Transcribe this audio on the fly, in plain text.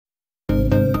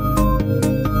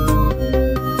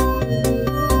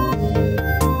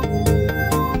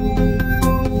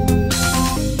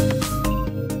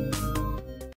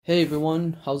Hey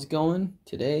everyone, how's it going?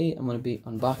 Today I'm going to be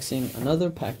unboxing another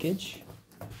package,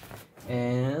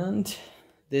 and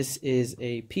this is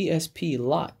a PSP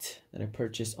lot that I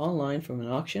purchased online from an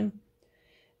auction,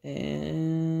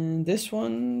 and this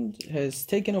one has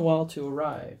taken a while to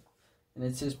arrive, and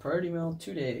it says priority mail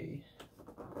today,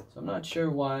 so I'm not sure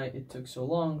why it took so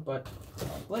long, but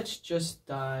let's just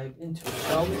dive into it,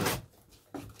 shall we?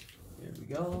 Here we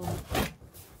go.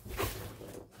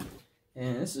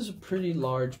 And this is a pretty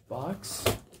large box.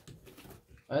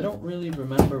 I don't really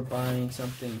remember buying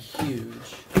something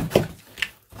huge.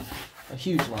 A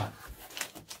huge lot.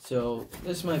 So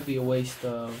this might be a waste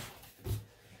of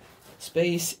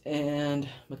space and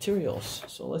materials.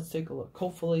 So let's take a look.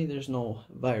 Hopefully there's no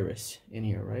virus in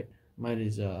here, right?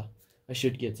 I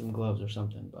should get some gloves or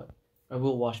something, but I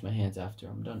will wash my hands after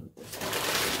I'm done with this.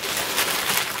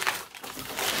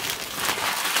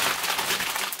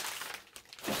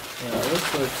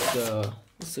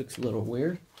 This looks a little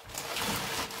weird.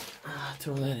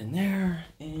 Throw that in there,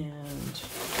 and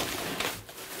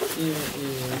here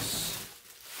is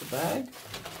the bag,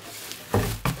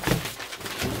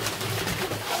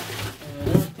 and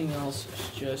everything else is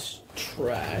just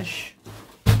trash.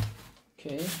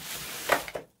 Okay.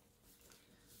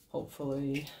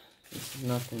 Hopefully, this is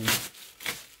nothing.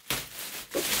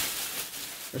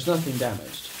 There's nothing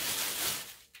damaged.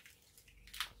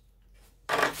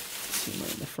 In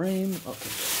the frame. Okay.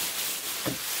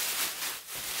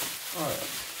 Alright,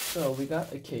 so we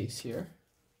got a case here,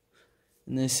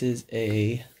 and this is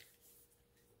a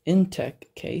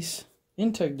Intech case.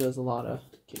 Intech does a lot of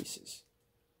cases,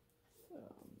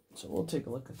 so we'll take a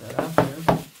look at that after.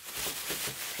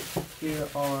 Here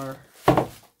are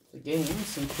the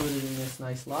games included in this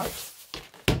nice lot.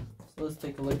 So let's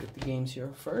take a look at the games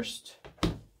here first.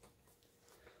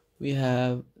 We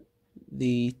have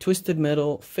the Twisted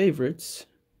Metal favorites,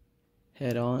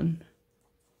 Head On.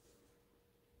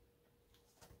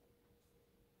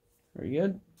 Very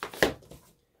good.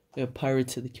 We have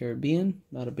Pirates of the Caribbean.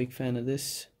 Not a big fan of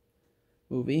this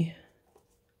movie.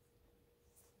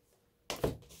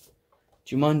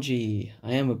 Jumanji.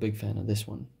 I am a big fan of this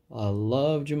one. I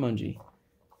love Jumanji.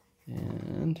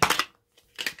 And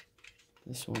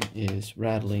this one is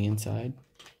rattling inside.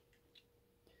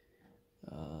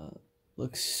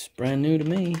 Looks brand new to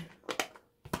me.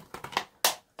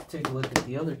 Let's take a look at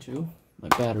the other two. My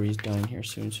battery's dying here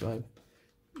soon, so I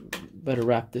better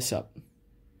wrap this up.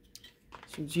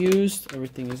 So it's used,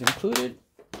 everything is included.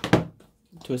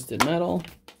 Twisted Metal.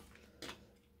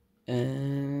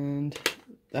 And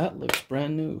that looks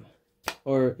brand new.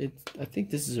 Or I think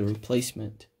this is a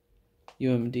replacement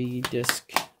UMD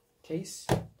disc case.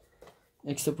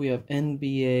 Next up we have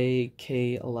NBA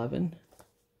K11.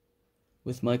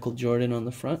 With Michael Jordan on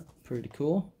the front. Pretty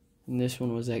cool. And this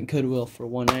one was at Goodwill for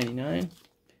 $1.99.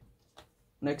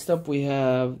 Next up we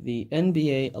have the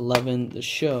NBA 11 The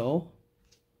Show.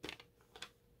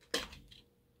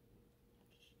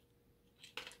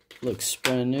 Looks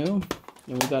brand new.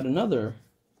 And we got another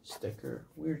sticker.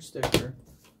 Weird sticker.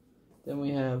 Then we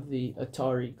have the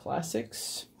Atari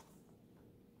Classics.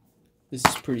 This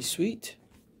is pretty sweet.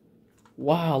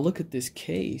 Wow, look at this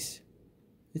case.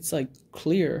 It's like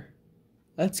clear.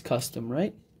 That's custom,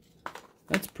 right?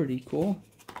 That's pretty cool.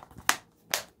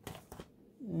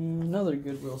 And another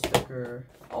Goodwill sticker.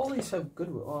 All these have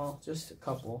Goodwill. Well, just a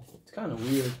couple. It's kind of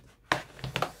weird.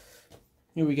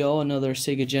 Here we go. Another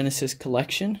Sega Genesis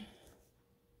collection.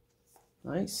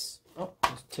 Nice. Oh,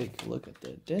 let's take a look at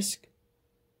the disc.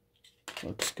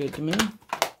 Looks good to me.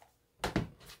 And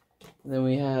then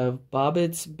we have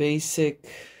Bobbitt's Basic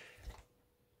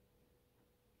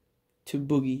to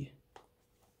Boogie.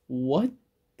 What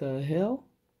the hell?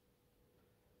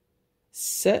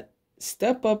 Step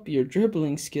up your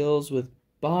dribbling skills with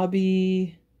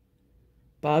Bobbitt's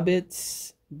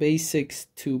Basics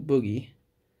to Boogie.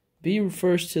 Be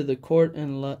first to the court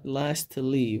and last to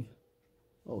leave.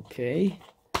 Okay.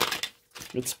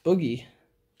 It's Boogie.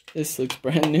 This looks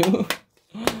brand new.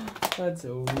 That's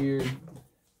so weird.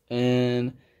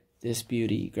 And this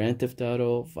beauty. Grand Theft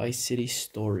Auto Vice City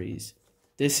Stories.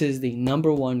 This is the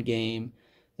 #1 game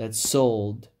that's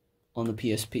sold on the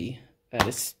PSP at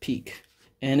its peak.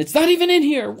 And it's not even in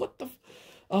here. What the...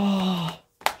 Oh.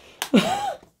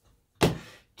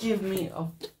 Give me a...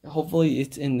 Hopefully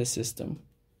it's in the system.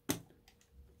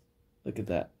 Look at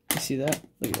that. You see that?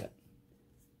 Look at that.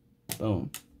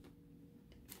 Boom.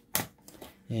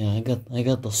 Yeah, I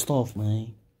got the stuff,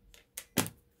 man.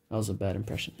 That was a bad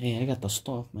impression. Hey, I got the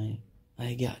stuff, man.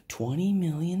 I got $20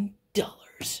 million.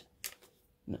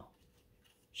 No.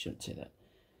 Shouldn't say that.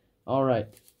 Alright.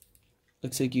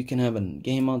 Looks like you can have a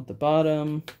game on the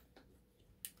bottom.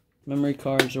 memory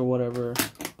cards or whatever.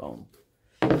 Boom.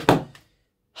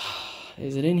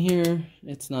 Is it in here?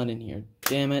 It's not in here.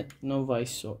 Damn it. No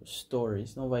Vice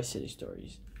stories. No Vice City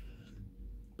stories.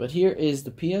 But here is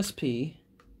the PSP.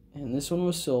 And this one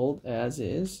was sold as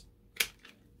is.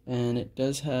 And it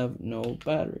does have no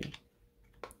battery.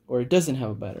 Or it doesn't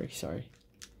have a battery, sorry.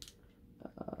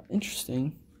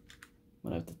 Interesting. I'm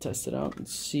gonna have to test it out and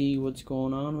see what's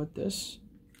going on with this.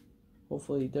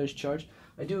 Hopefully it does charge.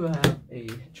 I do have a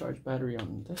charged battery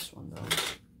on this one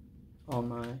though. On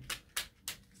my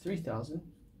 3000.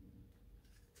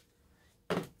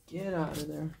 Get out of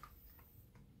there.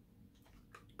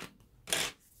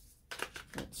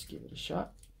 Let's give it a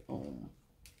shot. Oh,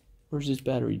 where's this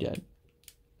battery dead?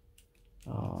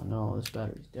 Oh no, this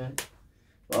battery's dead.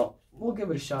 Well, we'll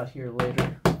give it a shot here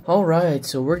later. Alright,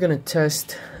 so we're gonna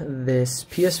test this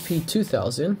PSP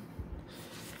 2000.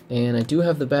 And I do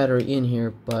have the battery in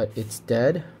here, but it's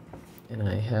dead. And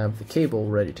I have the cable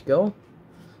ready to go.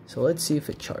 So let's see if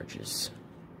it charges.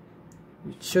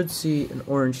 You should see an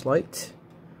orange light.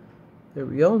 There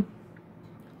we go.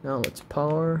 Now let's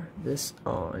power this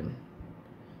on.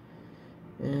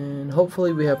 And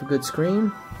hopefully we have a good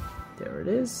screen. There it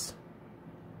is.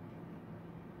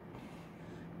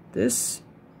 This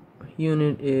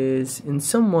unit is in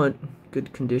somewhat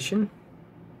good condition.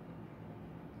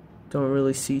 Don't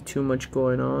really see too much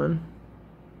going on.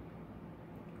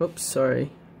 Oops,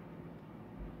 sorry.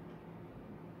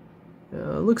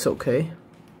 Looks okay.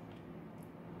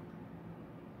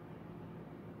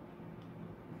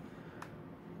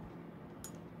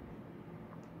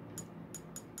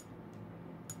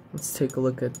 Let's take a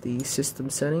look at the system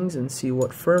settings and see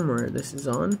what firmware this is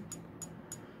on.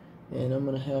 And I'm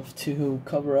going to have to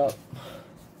cover up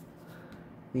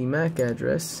the MAC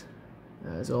address,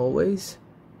 as always.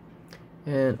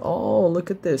 And oh, look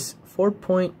at this,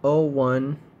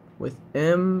 4.01 with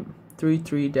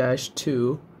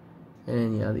M33-2,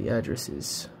 and yeah, the address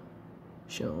is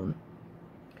shown.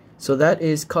 So that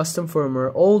is custom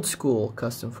firmware, old school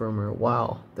custom firmware.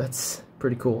 Wow, that's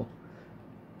pretty cool.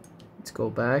 Let's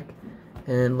go back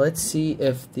and let's see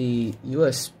if the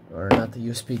or not the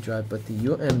USB drive, but the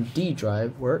UMD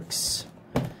drive works.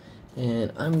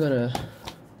 And I'm gonna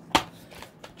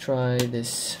try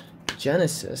this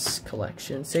Genesis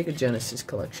collection, Sega Genesis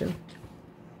collection.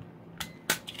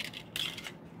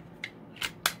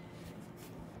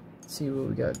 Let's see what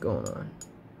we got going on.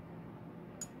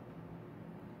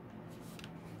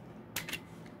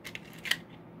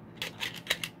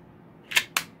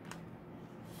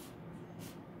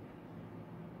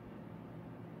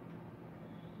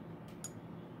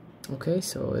 Okay,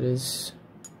 so it is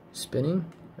spinning.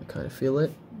 I kind of feel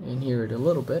it and hear it a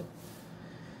little bit.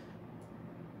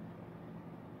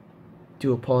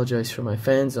 Do apologize for my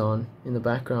fans on in the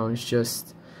background. It's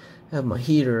just I have my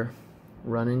heater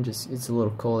running. Just it's a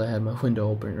little cold. I had my window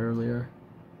open earlier.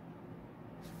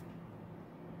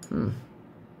 Not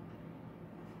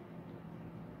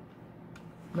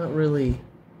really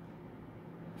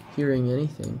hearing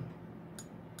anything.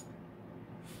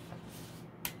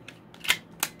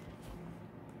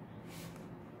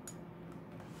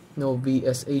 No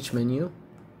VSH menu.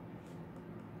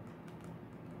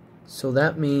 So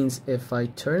that means if I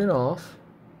turn it off,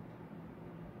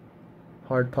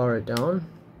 hard power it down.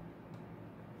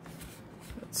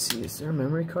 Let's see, is there a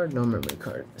memory card? No memory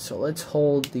card. So let's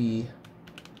hold the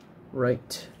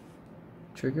right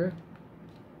trigger,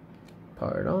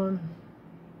 power it on.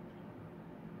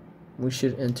 We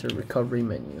should enter recovery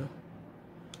menu.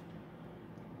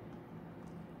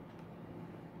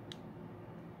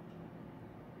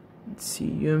 Let's see,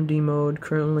 UMD mode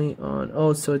currently on.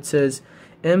 Oh, so it says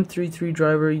M33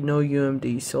 driver, no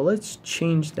UMD. So let's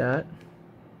change that.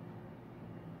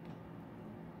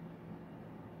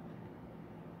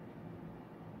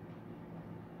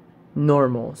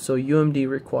 Normal, so UMD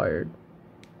required.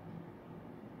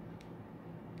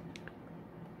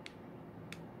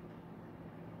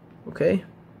 Okay,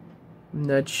 and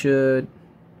that should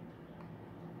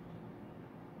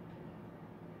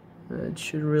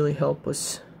really help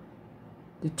us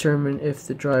determine if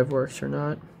the drive works or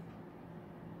not.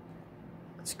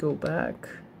 Let's go back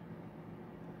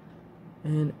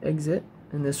and exit,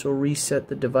 and this will reset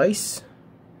the device.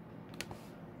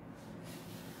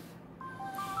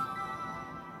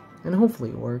 And hopefully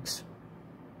it works.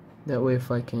 That way if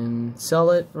I can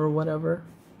sell it or whatever,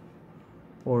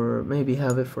 or maybe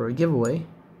have it for a giveaway,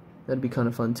 that'd be kind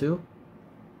of fun too.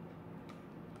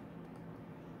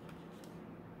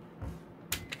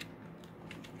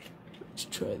 Let's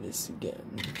try this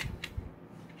again.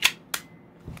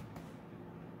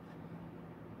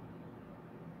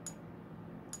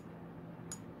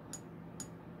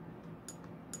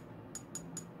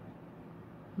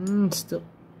 Still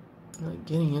not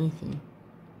getting anything.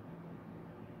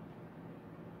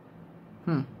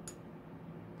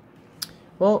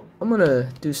 Well, I'm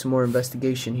gonna do some more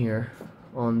investigation here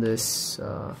on this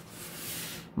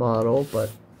model,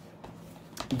 but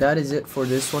that is it for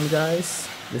this one, guys.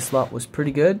 This lot was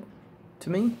pretty good to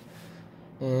me,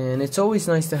 and it's always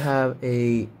nice to have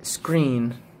a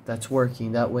screen that's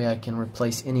working. That way I can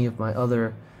replace any of my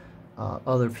other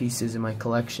pieces in my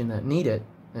collection that need it,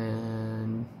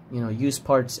 and use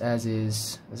parts as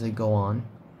is as I go on,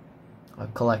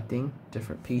 collecting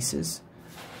different pieces.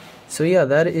 So yeah,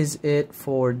 that is it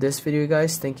for this video,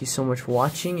 guys. Thank you so much for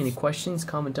watching. Any questions,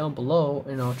 comment down below,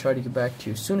 and I'll try to get back to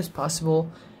you as soon as possible.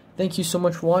 Thank you so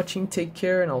much for watching. Take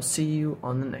care, and I'll see you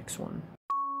on the next one.